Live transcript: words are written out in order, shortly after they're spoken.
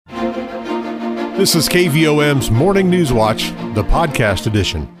This is KVOM's Morning News Watch, the podcast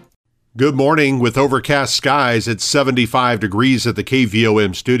edition. Good morning. With overcast skies, it's 75 degrees at the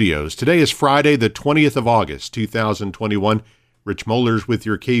KVOM studios. Today is Friday, the 20th of August, 2021. Rich Mollers with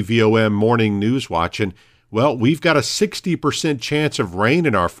your KVOM Morning News Watch. And, well, we've got a 60% chance of rain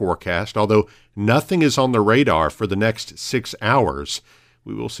in our forecast, although nothing is on the radar for the next 6 hours.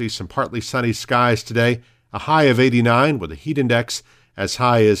 We will see some partly sunny skies today, a high of 89 with a heat index as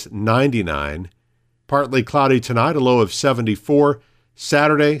high as 99. Partly cloudy tonight, a low of 74.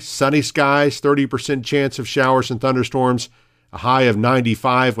 Saturday, sunny skies, 30% chance of showers and thunderstorms, a high of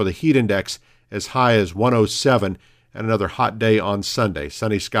 95 with a heat index as high as 107, and another hot day on Sunday.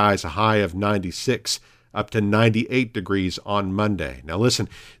 Sunny skies, a high of 96, up to 98 degrees on Monday. Now listen,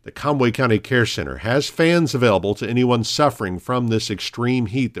 the Conway County Care Center has fans available to anyone suffering from this extreme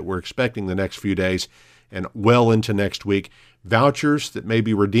heat that we're expecting the next few days and well into next week. Vouchers that may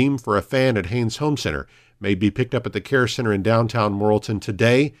be redeemed for a fan at Haynes Home Center may be picked up at the Care Center in downtown Morrilton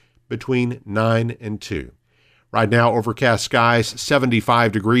today between 9 and 2. Right now, overcast skies,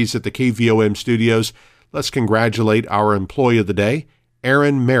 75 degrees at the KVOM studios. Let's congratulate our employee of the day,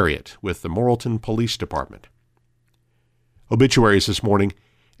 Aaron Marriott with the Morrilton Police Department. Obituaries this morning.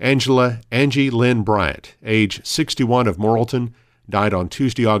 Angie Lynn Bryant, age 61 of Morrilton, died on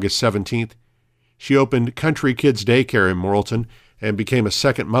Tuesday, August 17th. She opened Country Kids Daycare in Morrilton and became a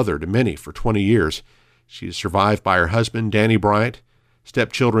second mother to many for 20 years. She is survived by her husband, Danny Bryant,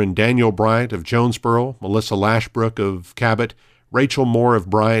 stepchildren Daniel Bryant of Jonesboro, Melissa Lashbrook of Cabot, Rachel Moore of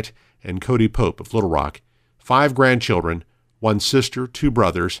Bryant, and Cody Pope of Little Rock. 5 grandchildren, 1 sister, 2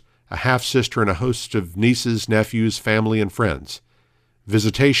 brothers, a half-sister, and a host of nieces, nephews, family, and friends.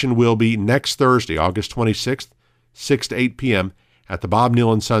 Visitation will be next Thursday, August 26th, 6 to 8 p.m., at the Bob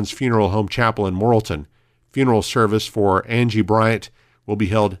Neal & Sons Funeral Home Chapel in Morrilton. Funeral service for Angie Bryant will be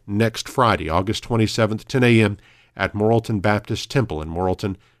held next Friday, August 27th, 10 a.m. at Morrilton Baptist Temple in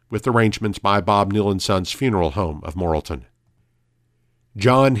Morrilton, with arrangements by Bob Neal & Sons Funeral Home of Morrilton.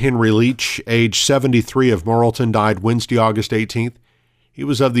 John Henry Leach, age 73 of Morrilton, died Wednesday, August 18th. He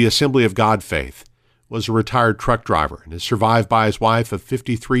was of the Assembly of God faith, was a retired truck driver, and is survived by his wife of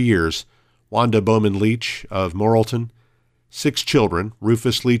 53 years, Wanda Bowman Leach of Morrilton, 6 children,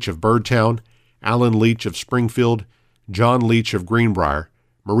 Rufus Leach of Birdtown, Alan Leach of Springfield, John Leach of Greenbrier,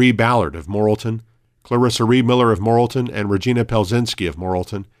 Marie Ballard of Morrilton, Clarissa Reed Miller of Morrilton, and Regina Pelzinski of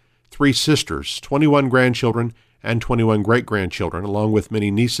Morrilton, 3 sisters, 21 grandchildren, and 21 great-grandchildren, along with many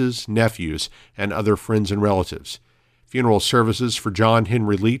nieces, nephews, and other friends and relatives. Funeral services for John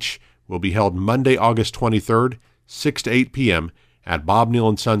Henry Leach will be held Monday, August 23rd, 6 to 8 p.m. at Bob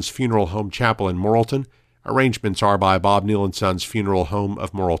Neal & Sons Funeral Home Chapel in Morrilton. Arrangements are by Bob Neal & Sons Funeral Home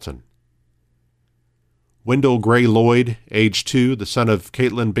of Morrilton. Wendell Gray Lloyd, age 2, the son of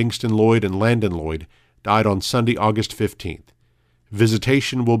Caitlin Bingston Lloyd and Landon Lloyd, died on Sunday, August 15th.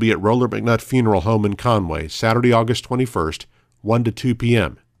 Visitation will be at Roller McNutt Funeral Home in Conway, Saturday, August 21st, 1 to 2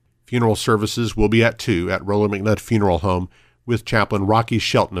 p.m. Funeral services will be at 2 at Roller McNutt Funeral Home, with Chaplain Rocky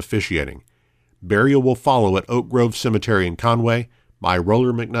Shelton officiating. Burial will follow at Oak Grove Cemetery in Conway by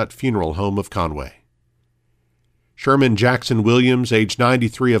Roller McNutt Funeral Home of Conway. Sherman Jackson Williams, age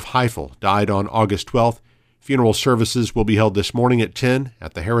 93 of Heifel, died on August 12th. Funeral services will be held this morning at 10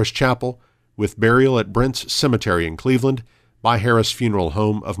 at the Harris Chapel, with burial at Brent's Cemetery in Cleveland by Harris Funeral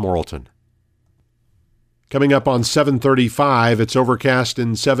Home of Morrilton. Coming up on 7:35, it's overcast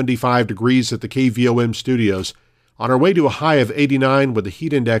and 75 degrees at the KVOM studios. On our way to a high of 89 with a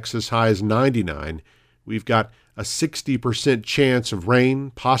heat index as high as 99, we've got a 60% chance of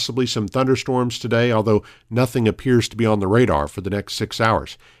rain, possibly some thunderstorms today, although nothing appears to be on the radar for the next 6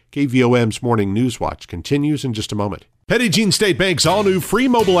 hours. KVOM's Morning News Watch continues in just a moment. Petit Jean State Bank's all-new free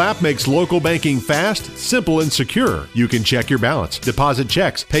mobile app makes local banking fast, simple, and secure. You can check your balance, deposit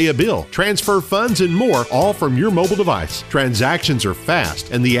checks, pay a bill, transfer funds, and more, all from your mobile device. Transactions are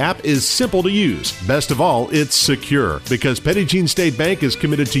fast, and the app is simple to use. Best of all, it's secure, because Petit Jean State Bank is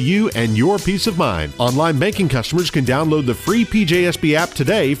committed to you and your peace of mind. Online banking customers can download the free PJSB app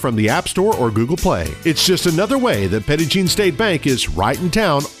today from the App Store or Google Play. It's just another way that Petit Jean State Bank is right in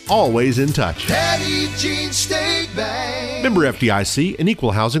town, always in touch. Petit Jean State Bank. Member FDIC, an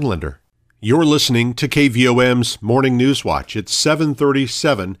equal housing lender. You're listening to KVOM's Morning News Watch. It's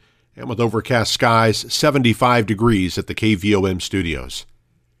 7:37, and with overcast skies, 75 degrees at the KVOM studios.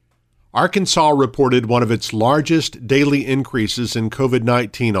 Arkansas reported one of its largest daily increases in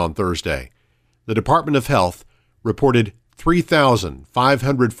COVID-19 on Thursday. The Department of Health reported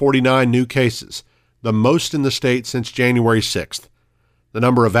 3,549 new cases, the most in the state since January 6th. The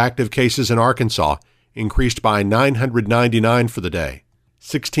number of active cases in Arkansas increased by 999 for the day.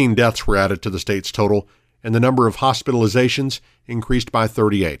 16 deaths were added to the state's total, and the number of hospitalizations increased by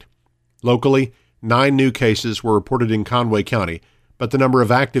 38. Locally, 9 new cases were reported in Conway County, but the number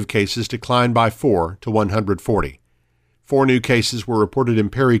of active cases declined by 4 to 140. 4 new cases were reported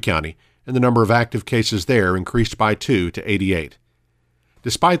in Perry County, and the number of active cases there increased by 2 to 88.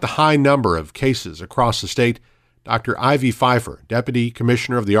 Despite the high number of cases across the state, Dr. Ivy Pfeiffer, Deputy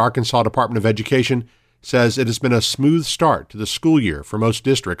Commissioner of the Arkansas Department of Education, says it has been a smooth start to the school year for most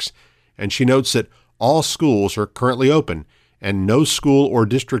districts, and she notes that all schools are currently open and no school or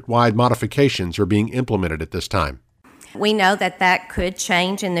district-wide modifications are being implemented at this time. We know that could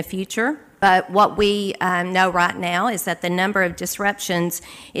change in the future, but what we know right now is that the number of disruptions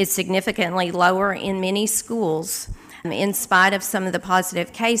is significantly lower in many schools in spite of some of the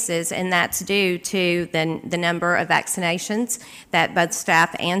positive cases, and that's due to the number of vaccinations that both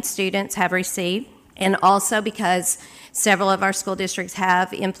staff and students have received, and also because several of our school districts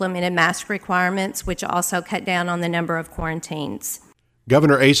have implemented mask requirements, which also cut down on the number of quarantines.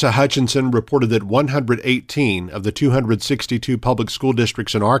 Governor Asa Hutchinson reported that 118 of the 262 public school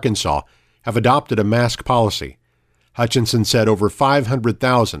districts in Arkansas have adopted a mask policy. Hutchinson said over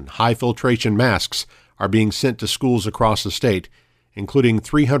 500,000 high-filtration masks are being sent to schools across the state, including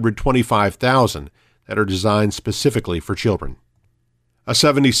 325,000 that are designed specifically for children. A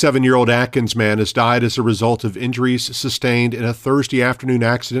 77-year-old Atkins man has died as a result of injuries sustained in a Thursday afternoon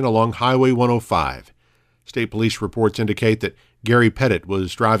accident along Highway 105. State police reports indicate that Gary Pettit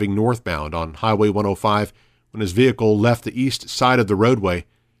was driving northbound on Highway 105 when his vehicle left the east side of the roadway,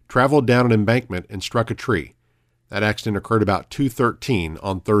 traveled down an embankment, and struck a tree. That accident occurred about 2:13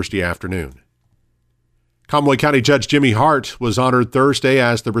 on Thursday afternoon. Conway County Judge Jimmy Hart was honored Thursday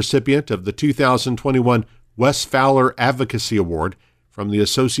as the recipient of the 2021 Wes Fowler Advocacy Award from the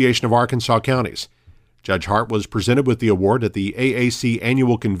Association of Arkansas Counties. Judge Hart was presented with the award at the AAC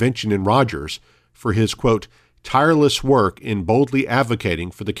Annual Convention in Rogers for his, quote, tireless work in boldly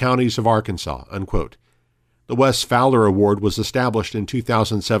advocating for the counties of Arkansas, unquote. The Wes Fowler Award was established in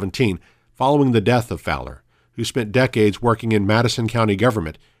 2017 following the death of Fowler, who spent decades working in Madison County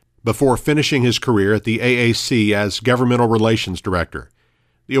government before finishing his career at the AAC as Governmental Relations Director.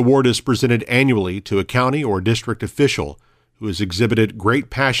 The award is presented annually to a county or district official who has exhibited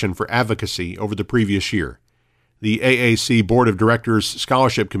great passion for advocacy over the previous year. The AAC Board of Directors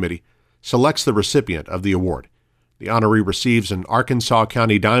Scholarship Committee selects the recipient of the award. The honoree receives an Arkansas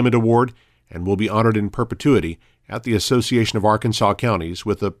County Diamond Award and will be honored in perpetuity at the Association of Arkansas Counties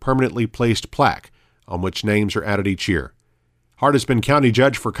with a permanently placed plaque on which names are added each year. Hart has been county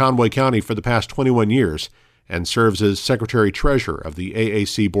judge for Conway County for the past 21 years and serves as secretary-treasurer of the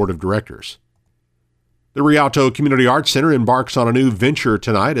AAC Board of Directors. The Rialto Community Arts Center embarks on a new venture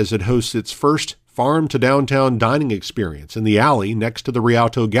tonight as it hosts its first farm-to-downtown dining experience in the alley next to the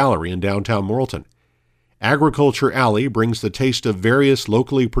Rialto Gallery in downtown Morrilton. Agriculture Alley brings the taste of various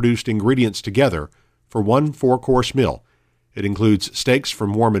locally produced ingredients together for one 4-course meal. It includes steaks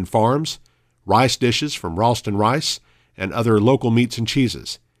from Warman Farms, rice dishes from Ralston Rice, and other local meats and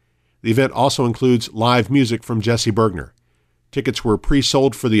cheeses. The event also includes live music from Jesse Bergner. Tickets were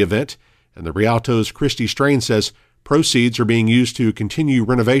pre-sold for the event, and the Rialto's Christy Strain says proceeds are being used to continue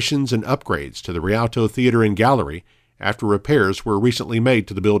renovations and upgrades to the Rialto Theater and Gallery after repairs were recently made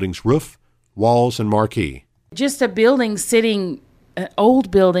to the building's roof, walls, and marquee. Just an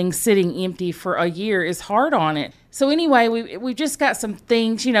old building sitting empty for a year is hard on it. So anyway, we've just got some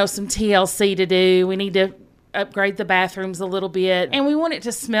things, some TLC to do. We need to upgrade the bathrooms a little bit, and we want it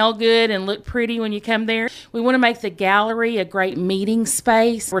to smell good and look pretty when you come there. We want to make the gallery a great meeting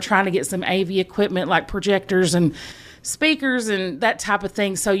space. We're trying to get some AV equipment like projectors and speakers and that type of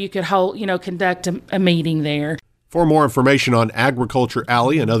thing so you could conduct a meeting there. For more information on Agriculture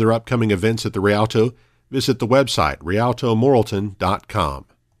Alley and other upcoming events at the Rialto, visit the website rialtomorrilton.com.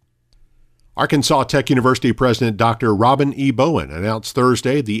 Arkansas Tech University President Dr. Robin E. Bowen announced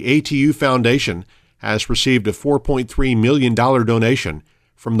Thursday the ATU Foundation has received a $4.3 million donation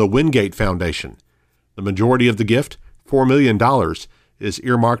from the Wingate Foundation. The majority of the gift, $4 million, is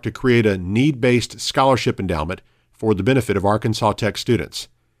earmarked to create a need-based scholarship endowment for the benefit of Arkansas Tech students.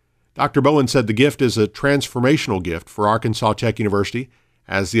 Dr. Bowen said the gift is a transformational gift for Arkansas Tech University,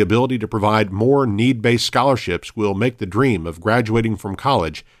 as the ability to provide more need-based scholarships will make the dream of graduating from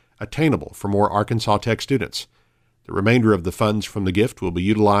college attainable for more Arkansas Tech students. The remainder of the funds from the gift will be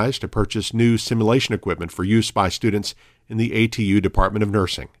utilized to purchase new simulation equipment for use by students in the ATU Department of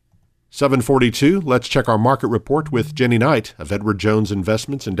Nursing. 7:42, let's check our market report with Jenny Knight of Edward Jones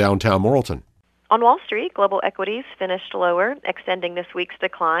Investments in downtown Morrilton. On Wall Street, global equities finished lower, extending this week's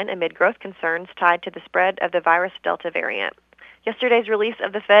decline amid growth concerns tied to the spread of the virus Delta variant. Yesterday's release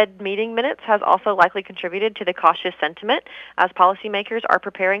of the Fed meeting minutes has also likely contributed to the cautious sentiment as policymakers are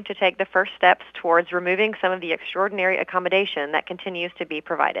preparing to take the first steps towards removing some of the extraordinary accommodation that continues to be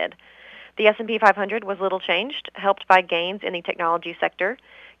provided. The S&P 500 was little changed, helped by gains in the technology sector.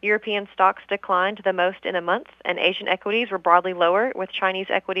 European stocks declined the most in a month, and Asian equities were broadly lower, with Chinese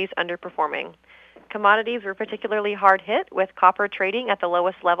equities underperforming. Commodities were particularly hard hit, with copper trading at the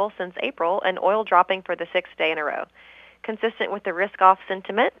lowest level since April and oil dropping for the sixth day in a row. Consistent with the risk-off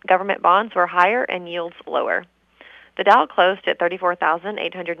sentiment, government bonds were higher and yields lower. The Dow closed at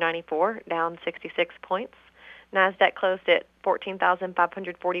 34,894, down 66 points. NASDAQ closed at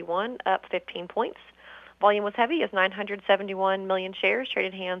 14,541, up 15 points. Volume was heavy as 971 million shares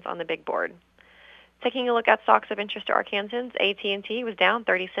traded hands on the big board. Taking a look at stocks of interest to Arkansans, AT&T was down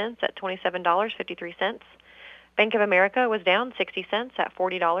 30 cents at $27.53. Bank of America was down 60 cents at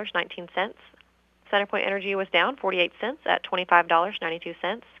 $40.19. CenterPoint Energy was down 48 cents at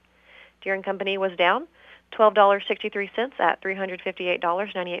 $25.92. Deere & Company was down $12.63 at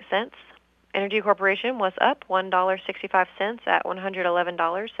 $358.98. Energy Corporation was up $1.65 at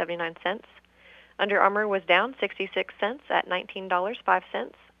 $111.79. Under Armour was down 66 cents at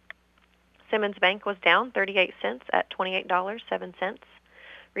 $19.05. Simmons Bank was down 38 cents at $28.07.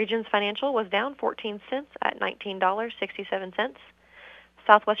 Regions Financial was down 14 cents at $19.67.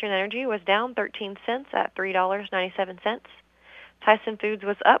 Southwestern Energy was down 13 cents at $3.97. Tyson Foods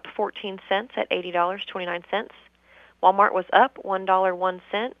was up 14 cents at $80.29. Walmart was up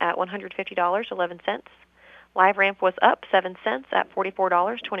 $1.01 at $150.11. LiveRamp was up 7 cents at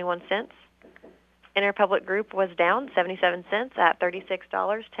 $44.21. Interpublic Group was down 77 cents at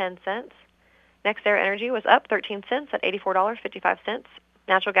 $36.10. NextEra Energy was up 13 cents at $84.55.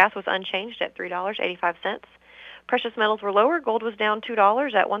 Natural gas was unchanged at $3.85. Precious metals were lower. Gold was down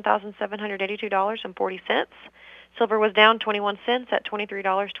 $2 at $1,782.40. Silver was down 21 cents at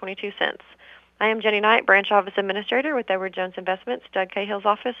 $23.22. I am Jenny Knight, Branch Office Administrator with Edward Jones Investments, Doug Cahill's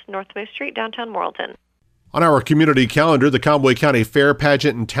office, North Moose Street, downtown Morrilton. On our community calendar, the Conway County Fair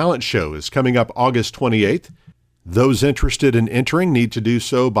Pageant and Talent Show is coming up August 28th. Those interested in entering need to do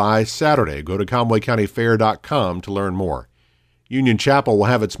so by Saturday. Go to conwaycountyfair.com to learn more. Union Chapel will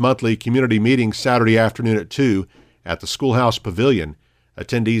have its monthly community meeting Saturday afternoon at 2 at the Schoolhouse Pavilion.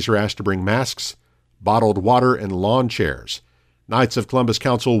 Attendees are asked to bring masks, bottled water, and lawn chairs. Knights of Columbus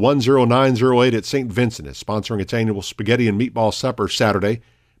Council 10908 at St. Vincent is sponsoring its annual spaghetti and meatball supper Saturday.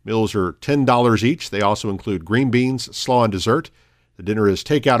 Meals are $10 each. They also include green beans, slaw, and dessert. The dinner is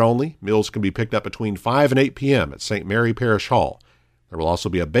takeout only. Meals can be picked up between 5 and 8 p.m. at St. Mary Parish Hall. There will also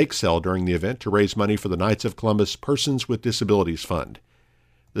be a bake sale during the event to raise money for the Knights of Columbus Persons with Disabilities Fund.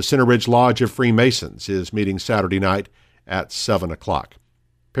 The Center Ridge Lodge of Freemasons is meeting Saturday night at 7 o'clock.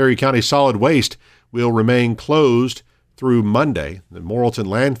 Perry County Solid Waste will remain closed through Monday. The Morrilton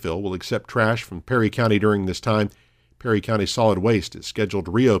landfill will accept trash from Perry County during this time. Perry County Solid Waste is scheduled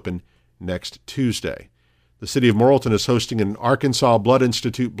to reopen next Tuesday. The City of Morrilton is hosting an Arkansas Blood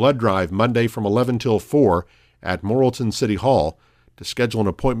Institute blood drive Monday from 11 till 4 at Morrilton City Hall. To schedule an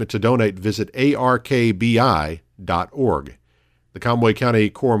appointment to donate, visit arkbi.org. The Conway County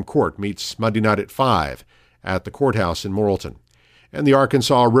Quorum Court meets Monday night at 5 at the courthouse in Morrilton. And the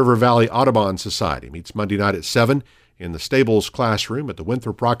Arkansas River Valley Audubon Society meets Monday night at 7 in the Stables classroom at the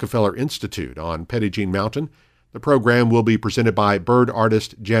Winthrop Rockefeller Institute on Petit Jean Mountain. The program will be presented by bird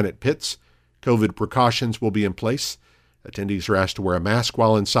artist Janet Pitts. COVID precautions will be in place. Attendees are asked to wear a mask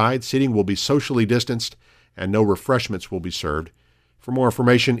while inside. Seating will be socially distanced, and no refreshments will be served. For more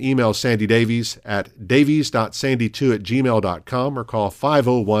information, email Sandy Davies at davies.sandy2@gmail.com or call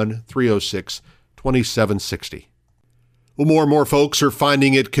 501-306-2760. Well, more and more folks are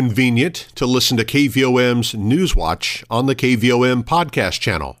finding it convenient to listen to KVOM's Newswatch on the KVOM podcast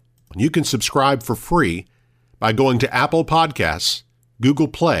channel. You can subscribe for free by going to Apple Podcasts, Google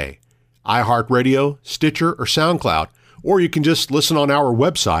Play, iHeartRadio, Stitcher, or SoundCloud, or you can just listen on our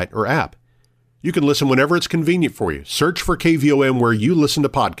website or app. You can listen whenever it's convenient for you. Search for KVOM where you listen to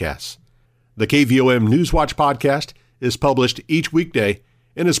podcasts. The KVOM Newswatch podcast is published each weekday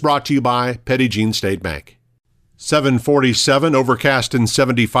and is brought to you by Petit Jean State Bank. 7:47, overcast and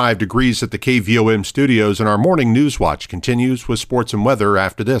 75 degrees at the KVOM studios, and our morning Newswatch continues with sports and weather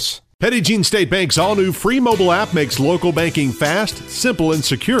after this. Petit Jean State Bank's all-new free mobile app makes local banking fast, simple, and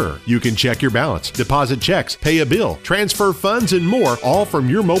secure. You can check your balance, deposit checks, pay a bill, transfer funds, and more, all from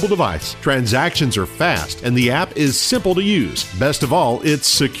your mobile device. Transactions are fast, and the app is simple to use. Best of all, it's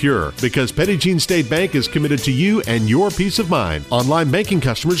secure, because Petit Jean State Bank is committed to you and your peace of mind. Online banking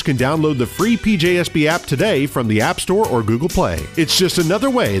customers can download the free PJSB app today from the App Store or Google Play. It's just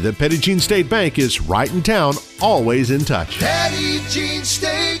another way that Petit Jean State Bank is right in town always in touch. Petit Jean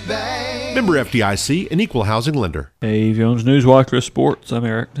State Bank. Member FDIC, an equal housing lender. Dave Jones Newswatch with Sports. I'm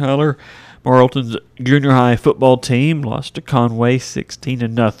Eric Tyler. Marlton's junior high football team lost to Conway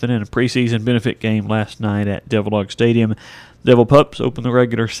 16-0 in a preseason benefit game last night at Devil Dog Stadium. Devil Pups open the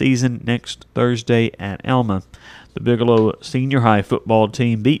regular season next Thursday at Alma. The Bigelow senior high football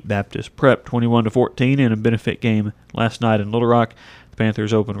team beat Baptist Prep 21-14 in a benefit game last night in Little Rock. The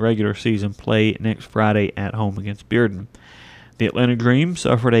Panthers open regular season play next Friday at home against Bearden. The Atlanta Dream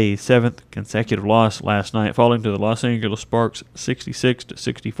suffered a 7th consecutive loss last night, falling to the Los Angeles Sparks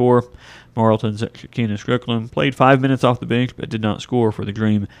 66-64. Marlton's Shakina Strickland played 5 minutes off the bench but did not score for the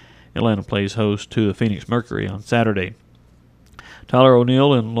Dream. Atlanta plays host to the Phoenix Mercury on Saturday. Tyler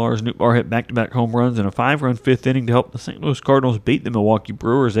O'Neill and Lars Nootbaar hit back-to-back home runs in a 5-run fifth inning to help the St. Louis Cardinals beat the Milwaukee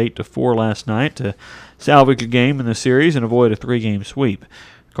Brewers 8-4 last night to salvage a game in the series and avoid a 3-game sweep.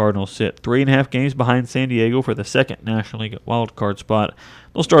 The Cardinals sit 3.5 games behind San Diego for the second National League wildcard spot.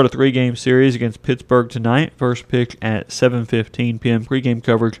 They'll start a 3-game series against Pittsburgh tonight. First pitch at 7:15 p.m. Pregame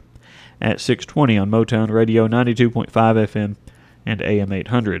coverage at 6:20 on Motown Radio 92.5 FM and AM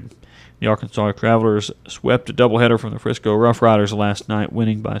 800. The Arkansas Travelers swept a doubleheader from the Frisco Rough Riders last night,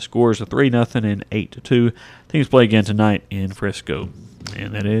 winning by scores of 3-0 and 8-2. Teams play again tonight in Frisco.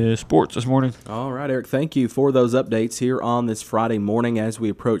 And that is sports this morning. All right, Eric, thank you for those updates here on this Friday morning. As we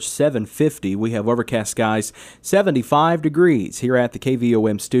approach 7:50, we have overcast skies, 75 degrees here at the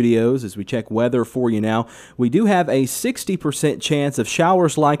KVOM studios. As we check weather for you now, we do have a 60% chance of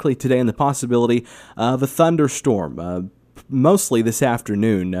showers likely today and the possibility of a thunderstorm. Mostly this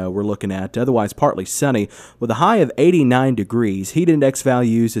afternoon we're looking at, otherwise partly sunny with a high of 89 degrees. Heat index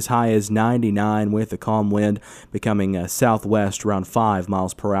values as high as 99 with a calm wind becoming southwest around 5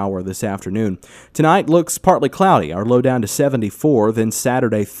 miles per hour this afternoon. Tonight looks partly cloudy, our low down to 74. Then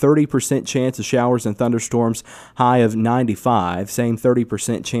Saturday, 30% chance of showers and thunderstorms, high of 95. Same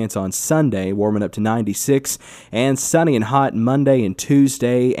 30% chance on Sunday, warming up to 96. And sunny and hot Monday and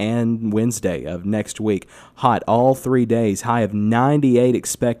Tuesday and Wednesday of next week. Hot all 3 days, high of 98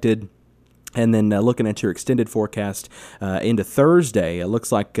 expected. And then looking at your extended forecast into Thursday, it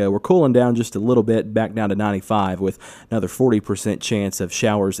looks like we're cooling down just a little bit, back down to 95 with another 40% chance of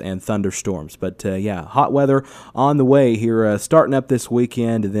showers and thunderstorms. But, hot weather on the way here, starting up this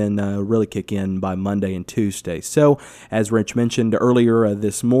weekend and then really kick in by Monday and Tuesday. So, as Rich mentioned earlier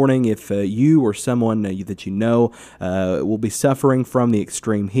this morning, if you or someone that you know will be suffering from the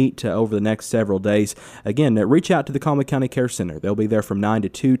extreme heat over the next several days, again, reach out to the Conway County Care Center. They'll be there from 9 to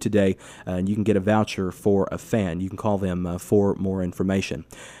 2 today. And you can get a voucher for a fan. You can call them for more information.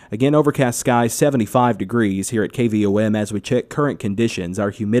 Again, overcast skies, 75 degrees here at KVOM. As we check current conditions, our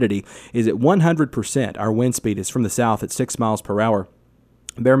humidity is at 100%. Our wind speed is from the south at 6 miles per hour.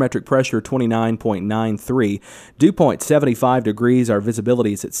 Barometric pressure 29.93. Dew point 75 degrees. Our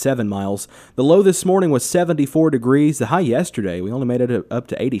visibility is at 7 miles. The low this morning was 74 degrees. The high yesterday, we only made it up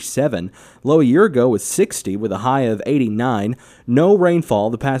to 87. Low a year ago was 60 with a high of 89. No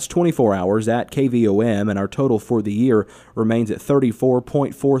rainfall the past 24 hours at KVOM, and our total for the year remains at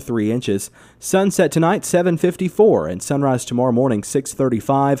 34.43 inches. Sunset tonight, 7:54, and sunrise tomorrow morning,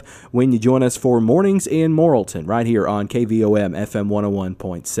 6:35, when you join us for Mornings in Morrilton, right here on KVOM FM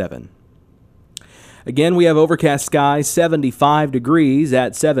 101.7. Again, we have overcast skies, 75 degrees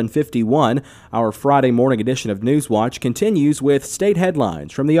at 7:51. Our Friday morning edition of Newswatch continues with state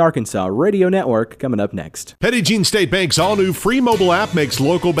headlines from the Arkansas Radio Network coming up next. Petit Jean State Bank's all-new free mobile app makes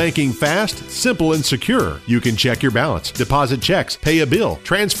local banking fast, simple, and secure. You can check your balance, deposit checks, pay a bill,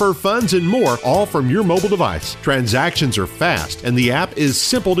 transfer funds, and more, all from your mobile device. Transactions are fast, and the app is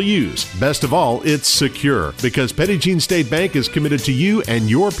simple to use. Best of all, it's secure, because Petit Jean State Bank is committed to you and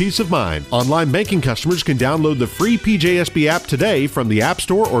your peace of mind. Online banking customers can download the free PJSB app today from the App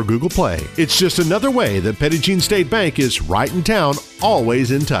Store or Google Play. It's just another way that Petit Jean State Bank is right in town, always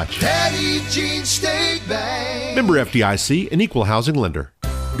in touch. Petit Jean State Bank. Member FDIC, an equal housing lender.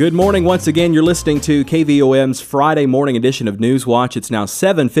 Good morning. Once again, you're listening to KVOM's Friday morning edition of Newswatch. It's now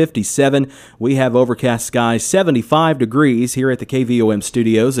 7:57. We have overcast skies, 75 degrees here at the KVOM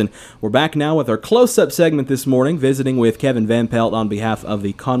studios, and we're back now with our close-up segment this morning, visiting with Kevin Van Pelt on behalf of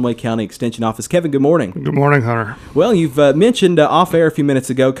the Conway County Extension Office. Kevin, good morning. Good morning, Hunter. Well, you've mentioned off-air a few minutes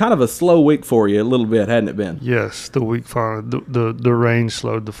ago, kind of a slow week for you a little bit, hadn't it been? Yes, the week finally, the rain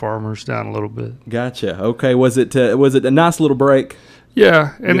slowed the farmers down a little bit. Gotcha. Okay, was it a nice little break?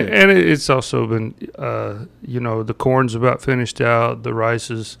 Yeah, and it's also been, the corn's about finished out. The rice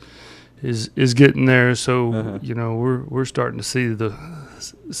is getting there, so we're starting to see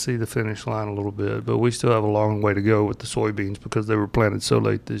the finish line a little bit. But we still have a long way to go with the soybeans because they were planted so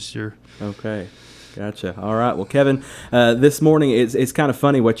late this year. Okay. Gotcha. All right. Well, Kevin, this morning it's kind of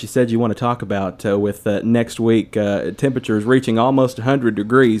funny what you said you want to talk about with next week. Temperatures reaching almost 100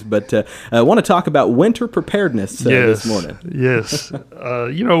 degrees, but I want to talk about winter preparedness this morning. Yes.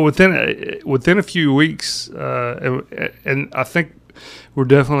 Within a few weeks, and I think we're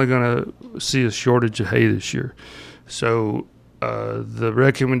definitely going to see a shortage of hay this year. So the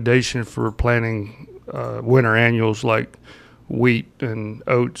recommendation for planting winter annuals like wheat and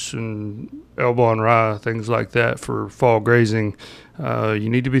oats and elbow and rye, things like that for fall grazing, you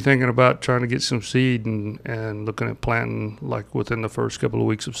need to be thinking about trying to get some seed and looking at planting like within the first couple of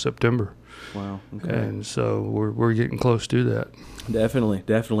weeks of September. Wow. Okay. And so we're getting close to that.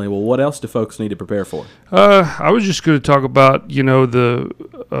 Definitely. Well, what else do folks need to prepare for? I was just going to talk about,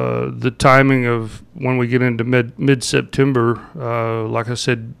 the timing of when we get into mid-September. Like I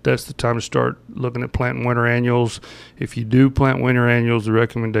said, that's the time to start looking at planting winter annuals. If you do plant winter annuals, the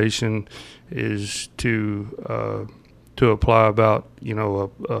recommendation is to apply about,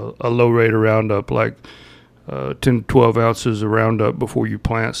 a low rate of Roundup, like 10 to 12 ounces of Roundup before you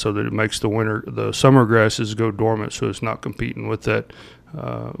plant, so that it makes the summer grasses go dormant, so it's not competing with that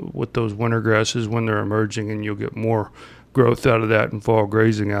with those winter grasses when they're emerging, and you'll get more growth out of that and fall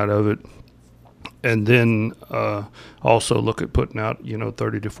grazing out of it. And then also look at putting out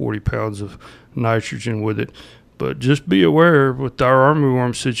 30 to 40 pounds of nitrogen with it. But just be aware with our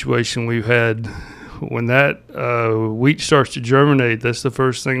armyworm situation we've had, when that wheat starts to germinate, that's the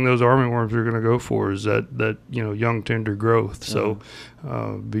first thing those armyworms are going to go for, is that young tender growth. So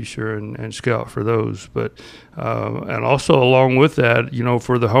be sure and scout for those. But and also along with that,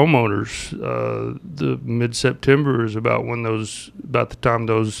 for the homeowners, the mid-September is about the time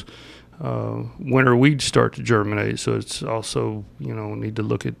those winter weeds start to germinate. So it's also need to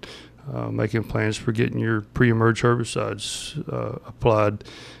look at making plans for getting your pre-emerge herbicides applied.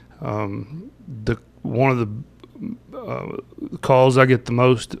 One of the calls I get the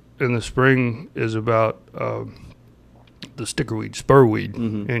most in the spring is about the stickerweed,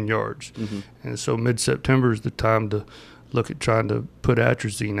 spurweed in yards. And so mid-September is the time to look at trying to put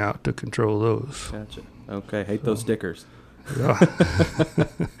atrazine out to control those. Gotcha. Okay, hate those stickers. Yeah.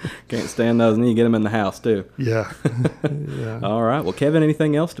 Can't stand those, and then you get them in the house too. Yeah. All right. Well, Kevin,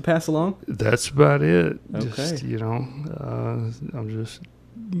 anything else to pass along? That's about it. Okay. Just, I'm just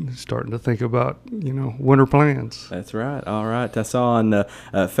starting to think about winter plans. That's right. All right. I saw on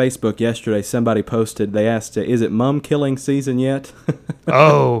Facebook yesterday somebody posted, they asked, is it mum killing season yet?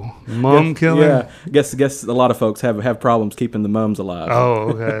 Oh, mum killing? Yeah. Guess a lot of folks have problems keeping the mums alive. Oh,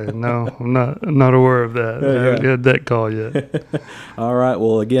 okay. No, I'm not aware of that. I haven't had that call yet. All right.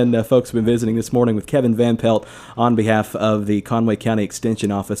 Well, again, folks have been visiting this morning with Kevin Van Pelt on behalf of the Conway County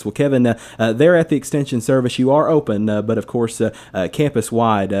Extension Office. Well, Kevin, there at the Extension Service, you are open, but of course,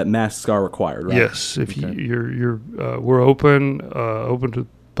 campus-wide, masks are required, right? Yes. If we're open to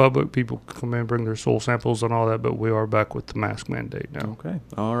public. People come in, bring their soil samples and all that, but we are back with the mask mandate now. Okay.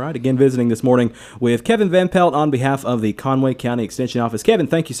 All right. Again, visiting this morning with Kevin Van Pelt on behalf of the Conway County Extension Office. Kevin,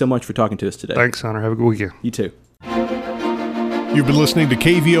 thank you so much for talking to us today. Thanks, Hunter. Have a good weekend. You too. You've been listening to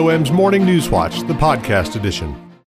KVOM's Morning News Watch, the podcast edition.